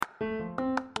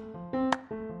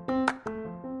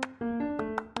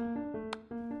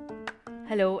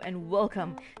Hello, and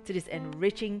welcome to this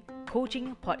enriching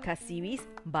coaching podcast series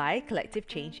by Collective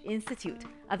Change Institute,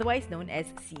 otherwise known as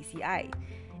CCI.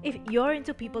 If you're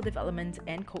into people development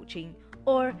and coaching,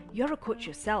 or you're a coach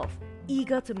yourself,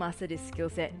 eager to master this skill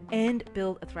set and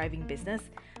build a thriving business,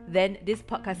 then this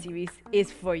podcast series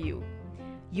is for you.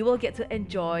 You will get to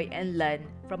enjoy and learn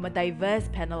from a diverse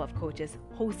panel of coaches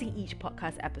hosting each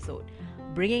podcast episode,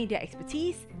 bringing their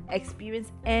expertise,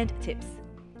 experience, and tips.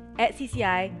 At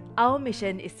CCI, our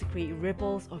mission is to create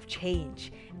ripples of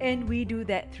change, and we do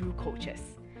that through coaches.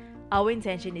 Our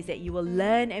intention is that you will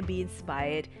learn and be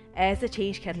inspired as a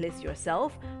change catalyst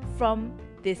yourself from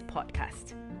this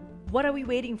podcast. What are we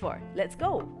waiting for? Let's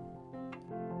go!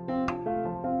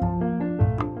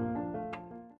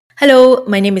 Hello,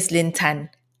 my name is Lynn Tan.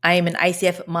 I am an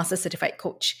ICF Master Certified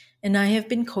Coach, and I have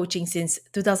been coaching since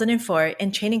 2004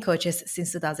 and training coaches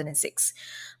since 2006.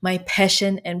 My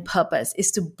passion and purpose is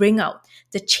to bring out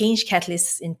the change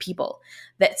catalysts in people.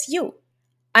 That's you.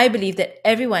 I believe that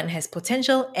everyone has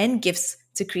potential and gifts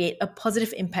to create a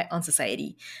positive impact on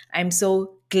society. I'm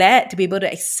so glad to be able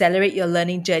to accelerate your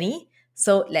learning journey.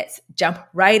 So let's jump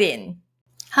right in.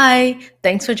 Hi,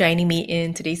 thanks for joining me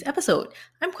in today's episode.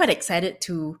 I'm quite excited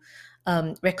to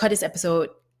record this episode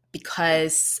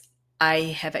because I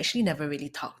have actually never really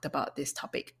talked about this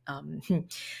topic.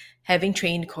 Having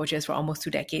trained coaches for almost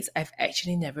 2 decades, I've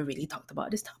actually never really talked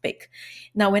about this topic.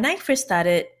 Now, when I first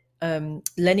started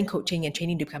learning coaching and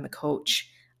training to become a coach,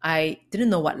 I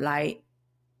didn't know what lay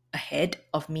ahead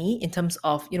of me in terms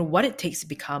of, what it takes to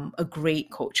become a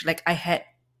great coach. Like, I had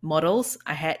models,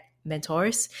 I had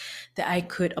mentors that I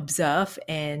could observe,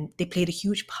 and they played a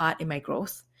huge part in my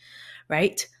growth,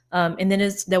 right? And then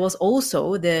there was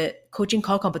also the coaching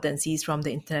core competencies from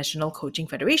the International Coaching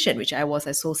Federation, which I was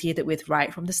associated with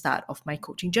right from the start of my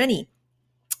coaching journey.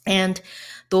 And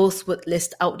those would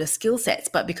list out the skill sets,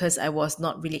 but because I was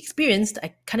not really experienced,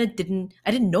 I didn't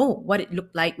know what it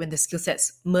looked like when the skill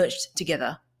sets merged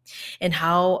together and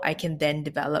how I can then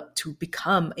develop to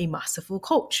become a masterful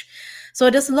coach. So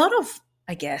there's a lot of,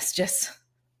 I guess, just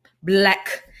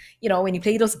black, when you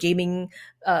play those gaming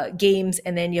games,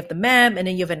 and then you have the map, and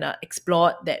then you haven't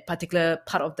explored that particular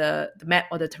part of the map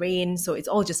or the terrain, so it's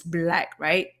all just black,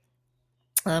 right?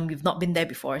 You've not been there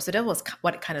before, so that was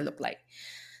what it kind of looked like.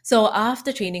 So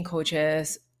after training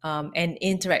coaches and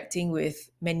interacting with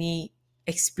many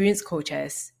experienced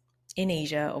coaches in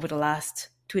Asia over the last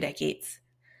 2 decades,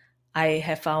 I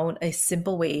have found a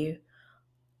simple way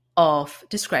of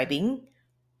describing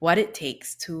what it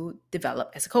takes to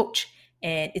develop as a coach.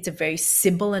 And it's a very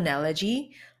simple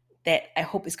analogy that I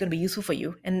hope is going to be useful for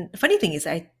you. And the funny thing is,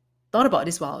 I thought about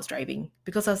this while I was driving,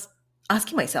 because I was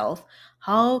asking myself,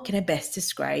 how can I best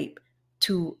describe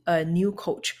to a new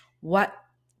coach what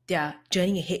their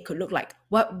journey ahead could look like?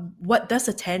 What does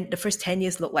the first 10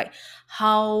 years look like?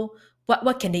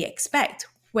 What can they expect?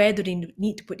 Where do they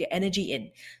need to put their energy in?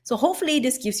 So hopefully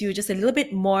this gives you just a little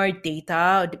bit more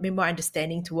data, a bit more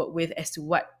understanding to work with as to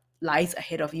what lies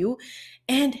ahead of you.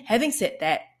 And having said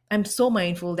that, I'm so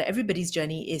mindful that everybody's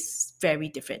journey is very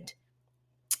different.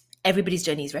 Everybody's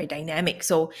journey is very dynamic.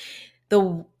 So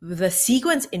the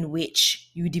sequence in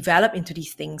which you develop into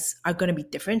these things are going to be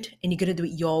different, and you're going to do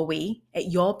it your way,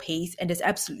 at your pace, and that's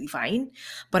absolutely fine.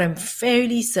 But I'm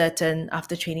fairly certain,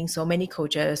 after training so many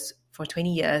coaches for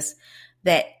 20 years,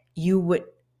 that you would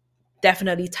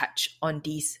definitely touch on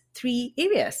these 3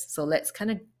 areas. So let's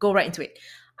kind of go right into it.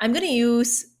 I'm going to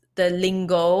use the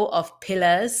lingo of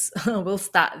pillars. We'll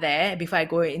start there before I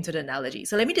go into the analogy.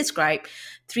 So let me describe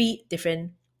 3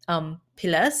 different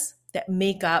pillars that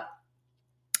make up,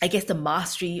 I guess, the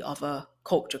mastery of a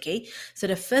coach, okay? So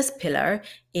the first pillar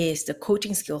is the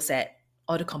coaching skill set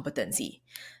or the competency.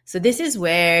 So this is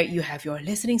where you have your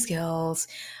listening skills,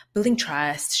 building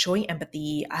trust, showing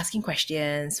empathy, asking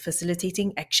questions,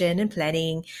 facilitating action and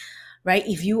planning, right?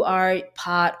 If you are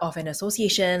part of an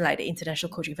association like the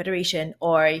International Coaching Federation,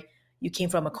 or you came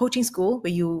from a coaching school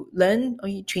where you learned or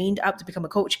you trained up to become a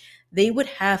coach, they would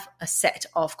have a set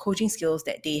of coaching skills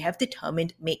that they have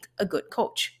determined make a good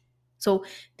coach. So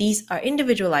these are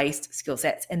individualized skill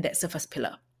sets, and that's the first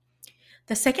pillar.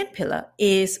 The second pillar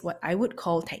is what I would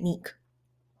call technique.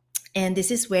 And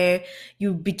this is where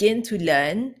you begin to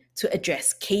learn to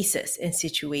address cases and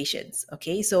situations,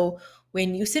 okay? So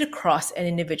when you sit across an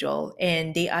individual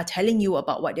and they are telling you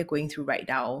about what they're going through right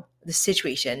now, the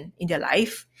situation in their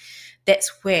life,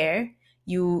 that's where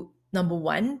you, number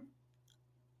one,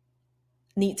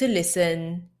 need to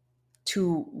listen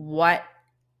to what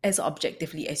as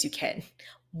objectively as you can.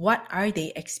 What are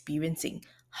they experiencing?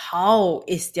 How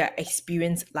is their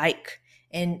experience like?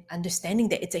 And understanding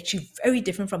that it's actually very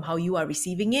different from how you are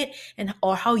receiving it,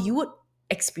 or how you would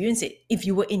experience it if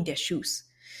you were in their shoes.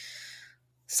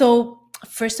 So,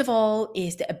 first of all,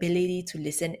 is the ability to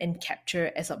listen and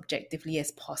capture as objectively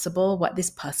as possible what this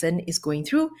person is going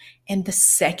through. And the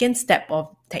second step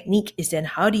of technique is then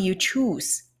how do you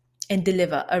choose and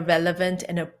deliver a relevant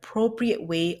and appropriate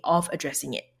way of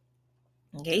addressing it?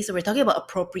 Okay, so we're talking about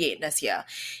appropriateness here.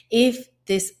 If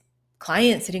this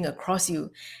client sitting across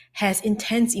you has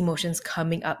intense emotions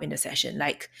coming up in the session,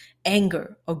 like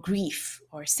anger or grief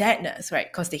or sadness,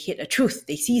 right? Because they hit a truth,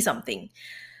 they see something.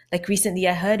 Like recently,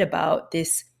 I heard about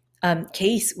this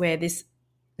case where this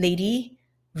lady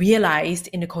realized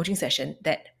in a coaching session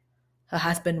that her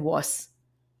husband was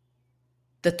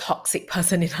the toxic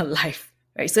person in her life,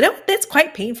 right? So that's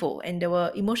quite painful, and there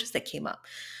were emotions that came up.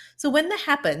 So when that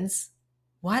happens,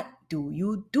 what do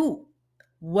you do?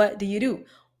 What do you do?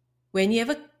 When you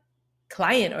have a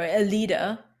client or a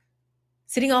leader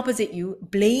sitting opposite you,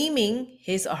 blaming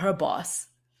his or her boss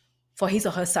for his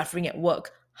or her suffering at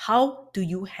work, how do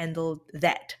you handle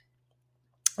that?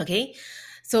 Okay,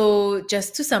 so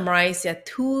just to summarize, there are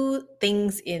two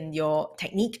things in your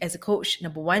technique as a coach.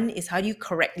 Number one is how do you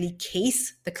correctly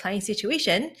case the client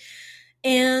situation?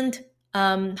 And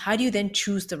how do you then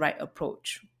choose the right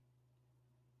approach?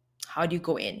 How do you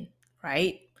go in,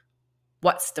 right?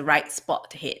 What's the right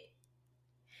spot to hit?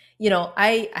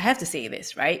 I have to say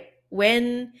this, right?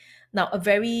 Now a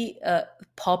very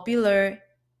popular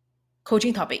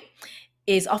coaching topic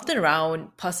is often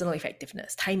around personal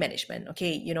effectiveness, time management.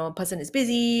 Okay, a person is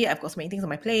busy, I've got so many things on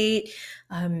my plate,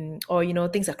 or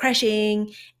things are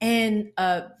crashing. And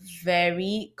a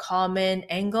very common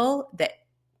angle that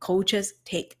coaches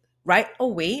take right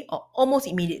away or almost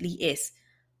immediately is,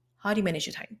 how do you manage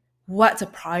your time? What's a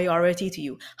priority to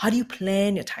you? How do you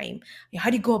plan your time? How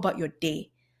do you go about your day?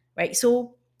 Right?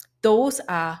 So those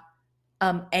are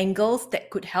angles that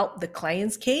could help the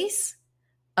client's case.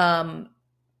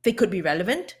 They could be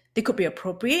relevant, they could be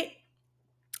appropriate,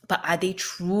 but are they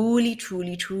truly,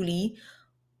 truly, truly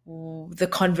the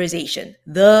conversation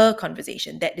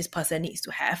that this person needs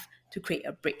to have to create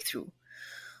a breakthrough?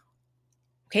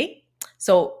 Okay,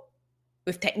 so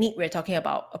with technique, we're talking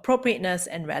about appropriateness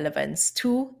and relevance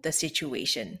to the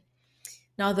situation.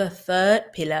 Now, the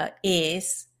third pillar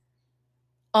is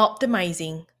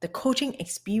optimizing the coaching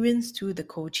experience to the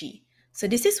coachee. So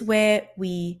this is where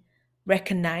we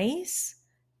recognize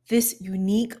this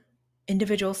unique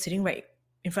individual sitting right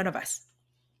in front of us.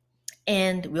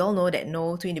 And we all know that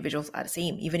no two individuals are the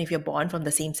same. Even if you're born from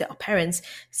the same set of parents,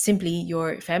 simply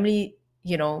your family,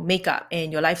 makeup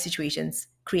and your life situations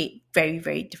create very,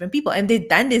 very different people. And they've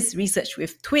done this research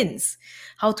with twins,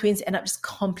 how twins end up just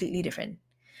completely different.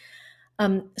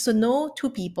 So no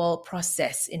two people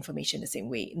process information the same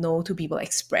way. No two people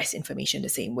express information the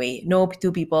same way. No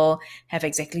two people have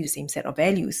exactly the same set of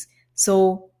values.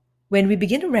 So when we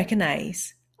begin to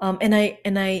recognize, and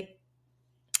I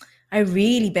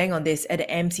really bang on this at the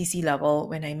MCC level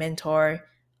when I mentor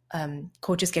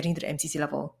coaches getting to the MCC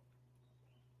level.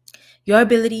 Your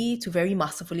ability to very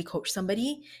masterfully coach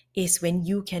somebody is when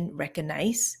you can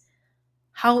recognize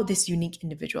how this unique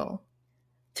individual,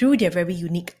 through their very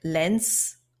unique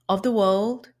lens of the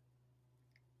world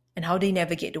and how they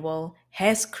navigate the world,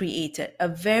 has created a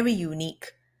very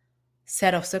unique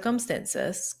set of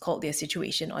circumstances called their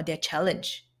situation or their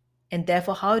challenge, and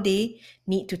therefore how they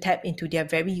need to tap into their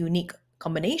very unique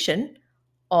combination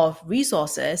of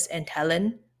resources and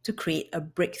talent to create a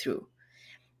breakthrough.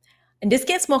 And this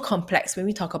gets more complex when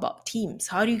we talk about teams.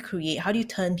 How do you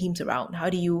turn teams around?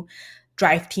 How do you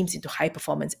drive teams into high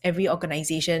performance? Every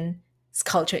organization's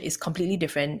culture is completely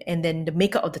different, and then the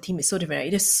makeup of the team is so different, right?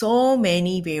 There's so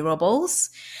many variables.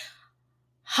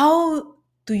 How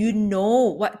do you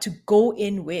know what to go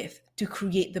in with to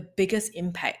create the biggest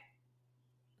impact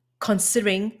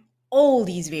considering all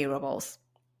these variables?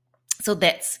 So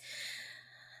that's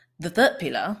the third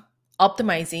pillar,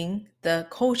 optimizing the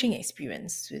coaching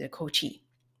experience to the coachee.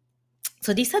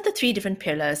 So these are the three different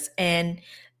pillars, and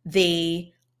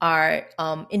they are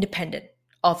independent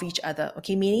of each other.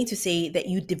 Okay, meaning to say that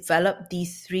you develop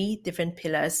these three different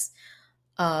pillars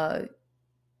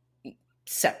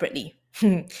separately.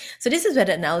 So this is where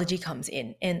the analogy comes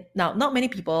in. And now, not many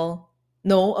people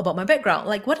know about my background.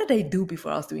 Like, what did I do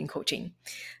before I was doing coaching?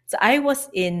 So I was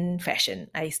in fashion.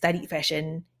 I studied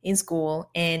fashion in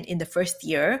school. And in the first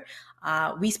year,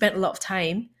 we spent a lot of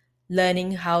time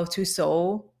learning how to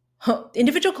sew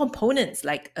individual components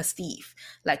like a sleeve,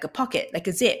 like a pocket, like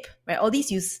a zip, right? All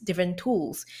these use different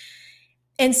tools.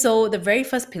 And so the very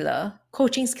first pillar,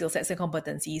 coaching skill sets and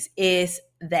competencies, is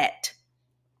that,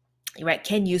 right?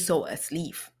 Can you sew a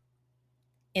sleeve?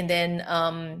 And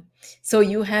then, so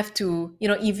you have to,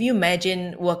 if you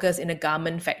imagine workers in a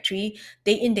garment factory,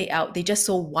 day in, day out, they just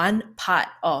sew one part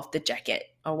of the jacket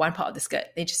or one part of the skirt.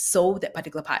 They just sew that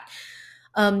particular part.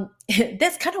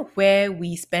 That's kind of where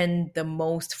we spend the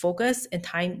most focus and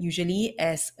time usually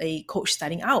as a coach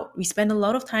starting out. We spend a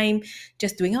lot of time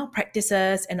just doing our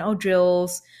practices and our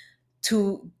drills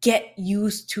to get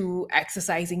used to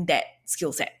exercising that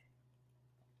skill set.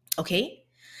 Okay.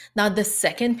 Now, the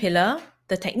second pillar,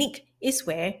 the technique, is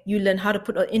where you learn how to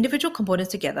put individual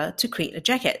components together to create a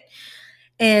jacket.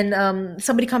 And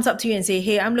somebody comes up to you and say,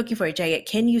 hey, I'm looking for a jacket.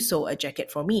 Can you sew a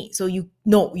jacket for me? So you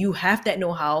have that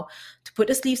know-how to put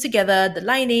the sleeves together, the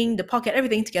lining, the pocket,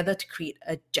 everything together to create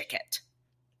a jacket.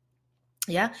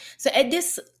 Yeah. So at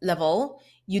this level,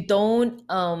 you don't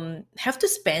have to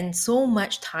spend so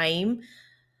much time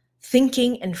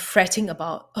thinking and fretting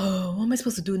about, oh, what am I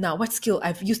supposed to do now? What skill?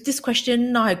 I've used this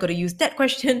question, now I've got to use that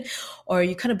question. Or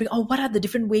you kind of bring, oh, what are the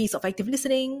different ways of active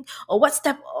listening? Or what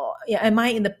step am I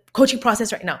in the coaching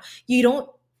process right now? You don't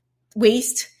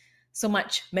waste so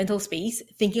much mental space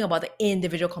thinking about the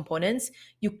individual components.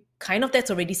 That's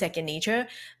already second nature.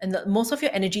 And most of your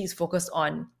energy is focused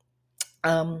on,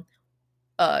 where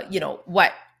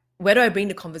do I bring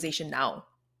the conversation now?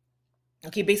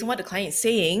 Okay, based on what the client is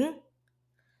saying,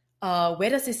 where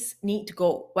does this need to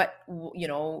go?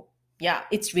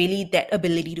 It's really that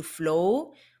ability to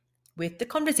flow with the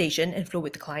conversation and flow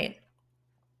with the client.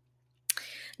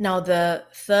 Now, the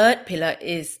third pillar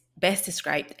is best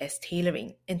described as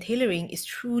tailoring. And tailoring is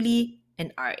truly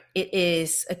an art. It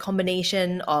is a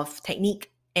combination of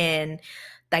technique and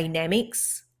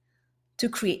dynamics to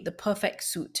create the perfect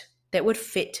suit that would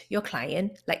fit your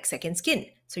client like second skin.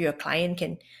 So your client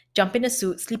can jump in a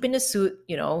suit, sleep in a suit,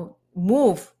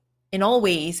 move in all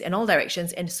ways and all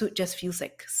directions, and the suit just feels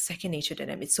like second nature to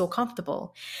them. It's so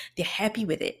comfortable. They're happy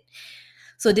with it.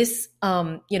 So this,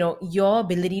 your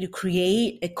ability to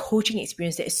create a coaching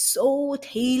experience that is so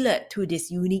tailored to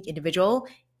this unique individual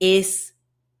is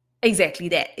exactly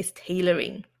that. It's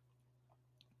tailoring.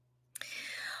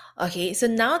 Okay, so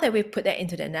now that we've put that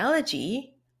into the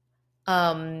analogy,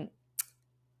 earlier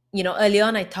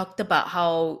on I talked about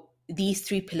how these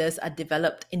three pillars are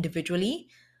developed individually.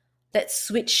 Let's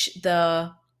switch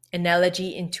the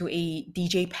analogy into a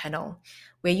DJ panel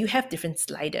where you have different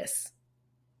sliders.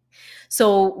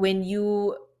 So when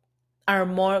you are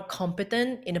more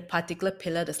competent in a particular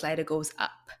pillar, the slider goes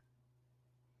up.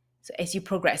 So as you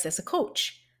progress as a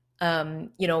coach,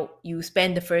 you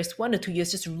spend the first 1 or 2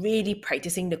 years just really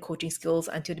practicing the coaching skills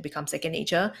until they become second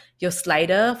nature. Your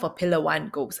slider for pillar 1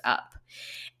 goes up.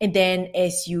 And then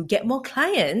as you get more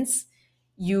clients,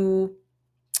 you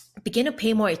begin to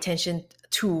pay more attention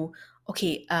to,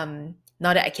 okay, now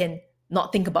that I can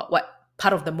not think about what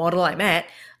part of the model I'm at,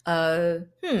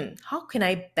 how can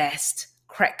I best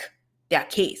crack their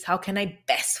case? How can I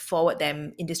best forward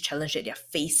them in this challenge that they're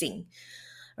facing?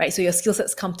 Right? So your skill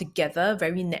sets come together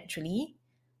very naturally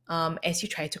as you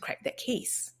try to crack that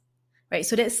case. Right?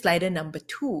 So that's slider number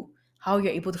 2, how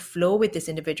you're able to flow with this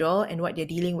individual and what they're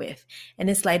dealing with. And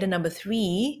then slider number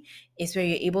 3 is where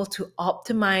you're able to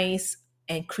optimize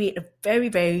and create a very,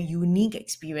 very unique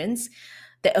experience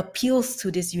that appeals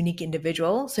to this unique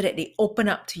individual so that they open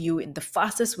up to you in the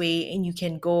fastest way and you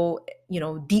can go,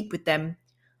 deep with them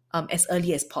as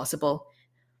early as possible.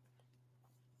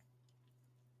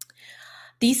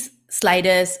 These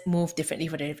sliders move differently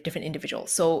for the different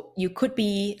individuals. So you could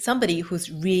be somebody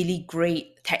who's really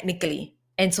great technically,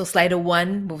 and so slider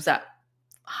 1 moves up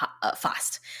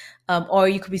fast. Or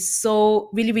you could be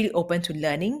so really, really open to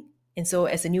learning. And so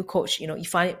as a new coach, you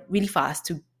find it really fast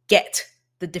to get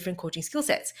the different coaching skill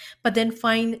sets, but then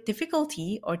find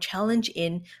difficulty or challenge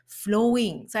in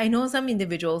flowing. So I know some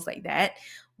individuals like that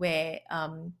where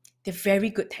they're very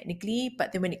good technically,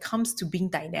 but then when it comes to being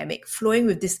dynamic, flowing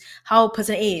with this, how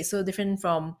person A is so different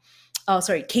from,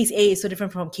 case A is so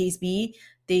different from case B,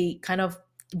 they kind of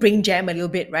brain jam a little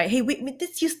bit, right? Hey, wait,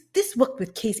 this worked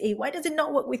with case A. Why does it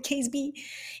not work with case B?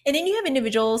 And then you have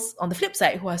individuals on the flip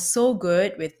side who are so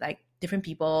good with like different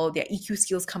people, their EQ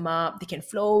skills come up, they can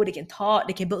flow, they can talk,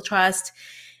 they can build trust.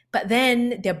 But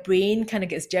then their brain kind of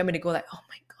gets jammed and they go like, oh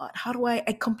my God, how do I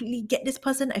completely get this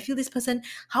person? I feel this person.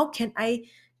 How can I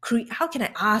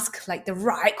ask like the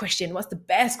right question? What's the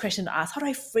best question to ask? How do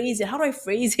I phrase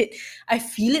it? I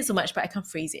feel it so much, but I can't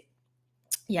phrase it.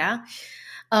 Yeah.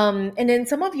 And then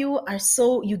some of you are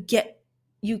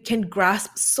you can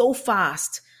grasp so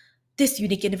fast this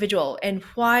unique individual and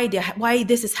why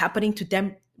this is happening to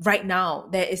them right now.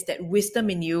 There is that wisdom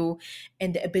in you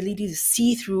and the ability to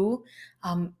see through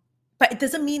but it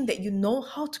doesn't mean that you know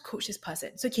how to coach this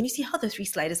person. So can you see how the three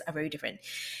sliders are very different?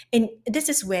 And this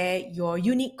is where your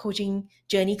unique coaching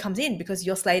journey comes in, because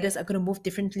your sliders are going to move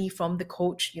differently from the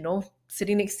coach,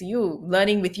 sitting next to you,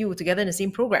 learning with you together in the same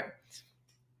program.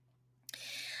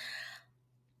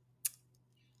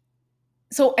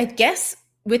 So I guess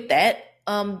with that,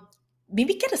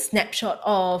 maybe get a snapshot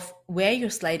of where your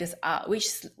sliders are,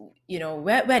 which,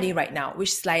 where are they right now?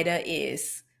 Which slider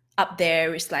is up there,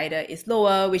 which slider is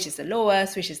lower, which is the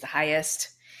lowest, which is the highest.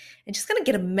 And just kind of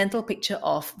get a mental picture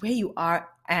of where you are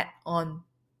at on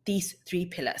these three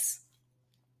pillars.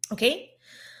 Okay?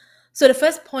 So the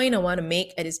first point I want to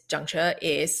make at this juncture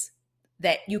is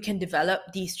that you can develop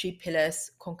these three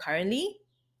pillars concurrently,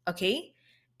 okay?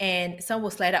 And some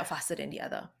will slide out faster than the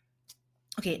other.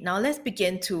 Okay, now let's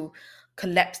begin to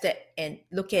collapse that and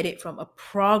look at it from a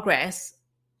progress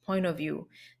point of view.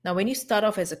 Now, when you start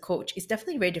off as a coach, it's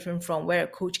definitely very different from where a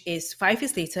coach is 5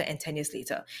 years later and 10 years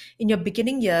later. In your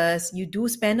beginning years, you do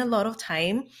spend a lot of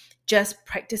time just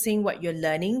practicing what you're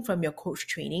learning from your coach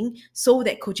training so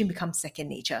that coaching becomes second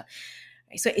nature.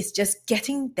 So it's just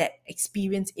getting that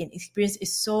experience in. Experience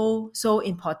is so, so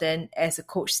important as a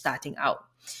coach starting out.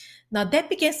 Now that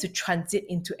begins to transit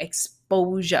into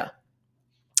exposure.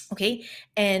 Okay,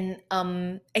 and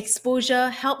exposure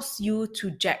helps you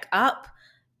to jack up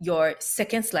your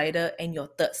second slider and your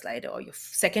third slider, or your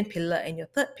second pillar and your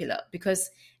third pillar,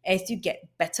 because as you get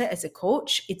better as a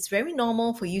coach, it's very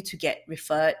normal for you to get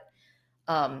referred,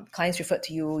 clients referred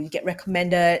to you, you get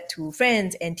recommended to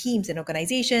friends and teams and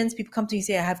organizations. People come to you and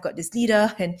say, I have got this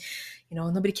leader and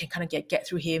nobody can kind of get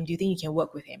through him. Do you think you can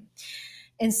work with him?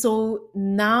 And so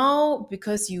now,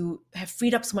 because you have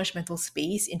freed up so much mental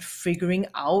space in figuring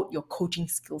out your coaching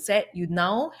skill set, you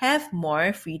now have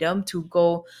more freedom to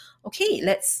go, okay,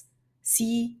 let's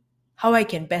see how I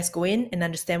can best go in and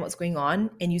understand what's going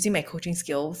on, and using my coaching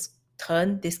skills,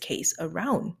 turn this case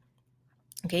around.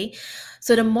 Okay,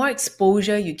 so the more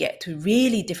exposure you get to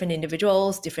really different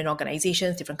individuals, different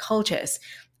organizations, different cultures,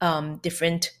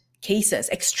 different cases,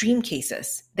 extreme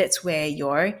cases, that's where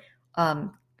your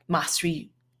mastery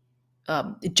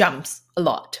it jumps a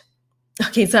lot.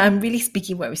 Okay, so I'm really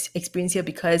speaking what I experience here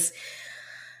because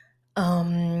how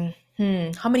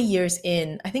many years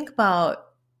in? I think about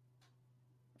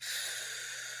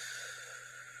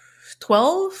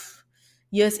 12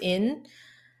 years in,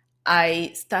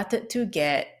 I started to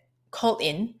get called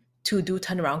in to do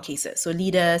turnaround cases. So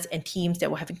leaders and teams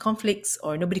that were having conflicts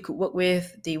or nobody could work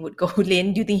with, they would go,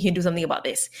 Lynn, do you think you can do something about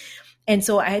this? And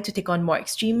so I had to take on more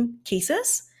extreme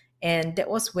cases. And that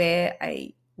was where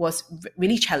I was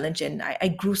really challenged, and I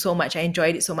grew so much. I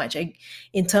enjoyed it so much.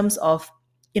 In terms of,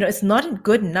 it's not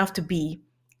good enough to be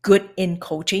good in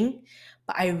coaching,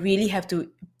 but I really have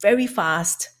to very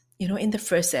fast, in the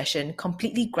first session,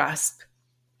 completely grasp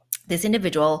this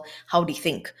individual, how they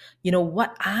think,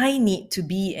 what I need to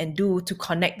be and do to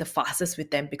connect the fastest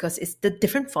with them, because it's the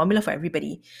different formula for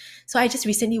everybody. So I just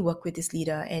recently worked with this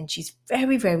leader, and she's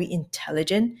very, very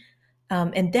intelligent.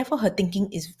 And therefore her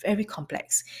thinking is very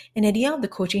complex. And at the end of the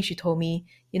coaching, she told me,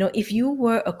 if you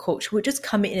were a coach who would just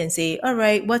come in and say, all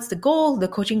right, what's the goal, the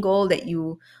coaching goal that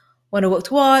you want to work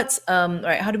towards? All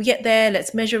right, how do we get there?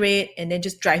 Let's measure it. And then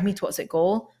just drive me towards that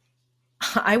goal.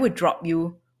 I would drop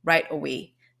you right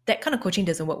away. That kind of coaching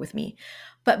doesn't work with me.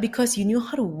 But because you knew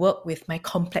how to work with my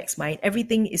complex mind,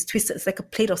 everything is twisted. It's like a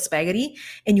plate of spaghetti.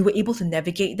 And you were able to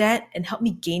navigate that and help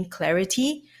me gain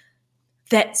clarity.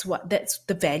 That's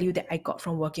the value that I got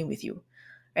from working with you,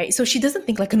 right? So she doesn't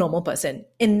think like a normal person.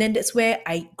 And then that's where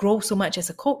I grow so much as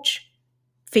a coach,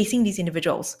 facing these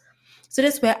individuals. So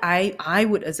that's where I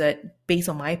would assert, based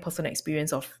on my personal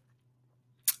experience of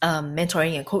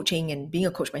mentoring and coaching and being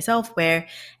a coach myself, where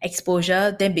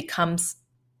exposure then becomes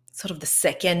sort of the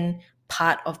second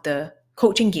part of the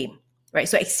coaching game, right?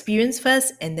 So experience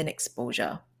first and then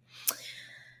exposure.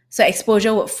 So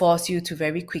exposure would force you to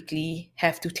very quickly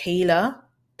have to tailor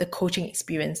the coaching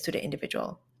experience to the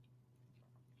individual.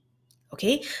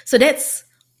 Okay, so that's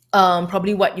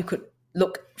probably what you could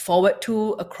look forward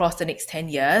to across the next 10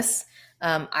 years.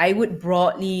 I would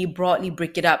broadly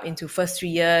break it up into first 3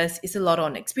 years. It's a lot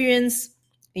on experience,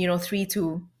 3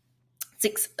 to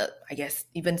 6, I guess,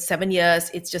 even 7 years.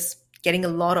 It's just getting a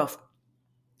lot of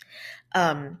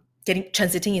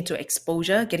transiting into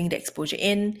exposure, getting the exposure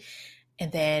in.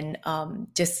 And then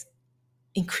just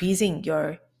increasing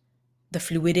the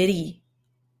fluidity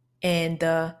and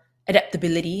the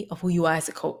adaptability of who you are as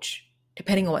a coach,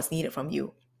 depending on what's needed from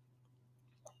you.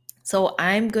 So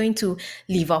I'm going to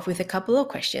leave off with a couple of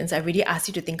questions. I really asked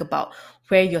you to think about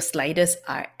where your sliders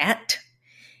are at.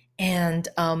 And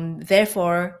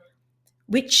therefore,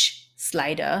 which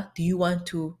slider do you want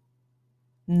to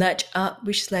nudge up,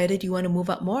 which slider do you want to move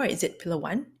up more? Is it pillar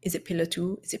 1? Is it pillar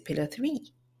 2? Is it pillar 3?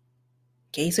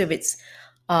 Okay, so if it's,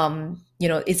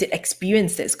 is it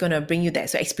experience that's going to bring you there?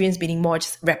 So experience meaning more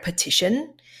just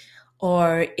repetition,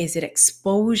 or is it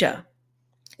exposure?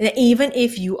 And even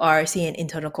if you are, say, an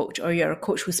internal coach, or you're a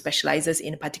coach who specializes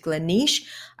in a particular niche,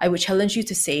 I would challenge you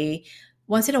to say,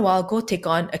 once in a while, go take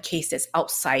on a case that's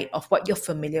outside of what you're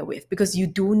familiar with, because you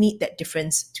do need that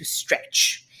difference to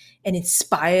stretch and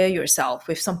inspire yourself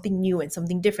with something new and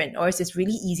something different, or else it's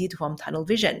really easy to form tunnel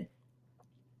vision.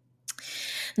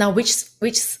 Now, which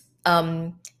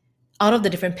out of the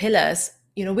different pillars,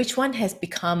 which one has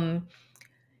become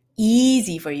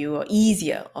easy for you, or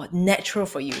easier, or natural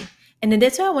for you? And then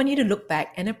that's why I want you to look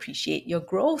back and appreciate your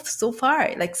growth so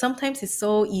far. Like, sometimes it's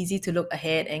so easy to look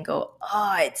ahead and go,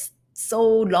 it's so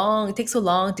long. It takes so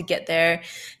long to get there.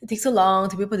 It takes so long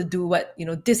to be able to do what,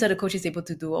 this other coach is able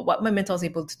to do, or what my mentor is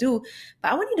able to do.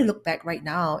 But I want you to look back right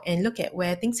now and look at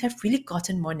where things have really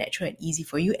gotten more natural and easy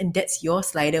for you. And that's your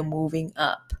slider moving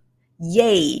up.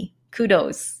 Yay.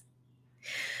 Kudos.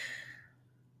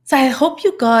 So I hope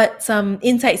you got some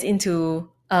insights into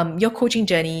your coaching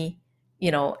journey,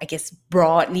 I guess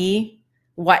broadly,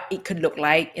 what it could look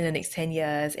like in the next 10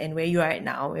 years and where you are at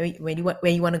now, where you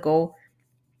want to go.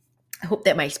 I hope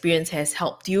that my experience has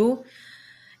helped you.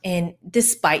 And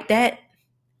despite that,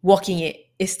 walking it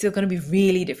is still going to be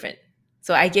really different.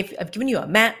 So I've given you a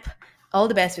map. All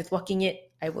the best with walking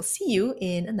it. I will see you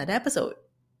in another episode.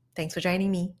 Thanks for joining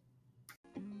me.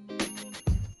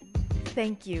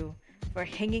 Thank you for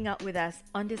hanging out with us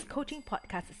on this coaching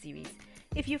podcast series.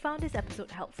 If you found this episode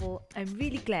helpful, I'm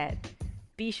really glad.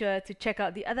 Be sure to check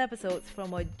out the other episodes for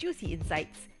more juicy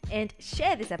insights and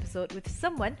share this episode with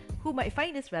someone who might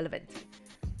find this relevant.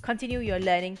 Continue your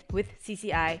learning with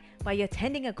CCI by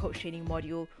attending a coach training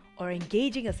module or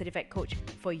engaging a certified coach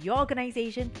for your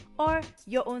organization or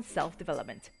your own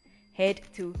self-development. Head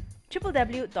to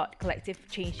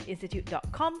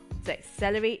www.collectivechangeinstitute.com to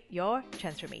accelerate your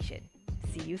transformation.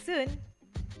 See you soon!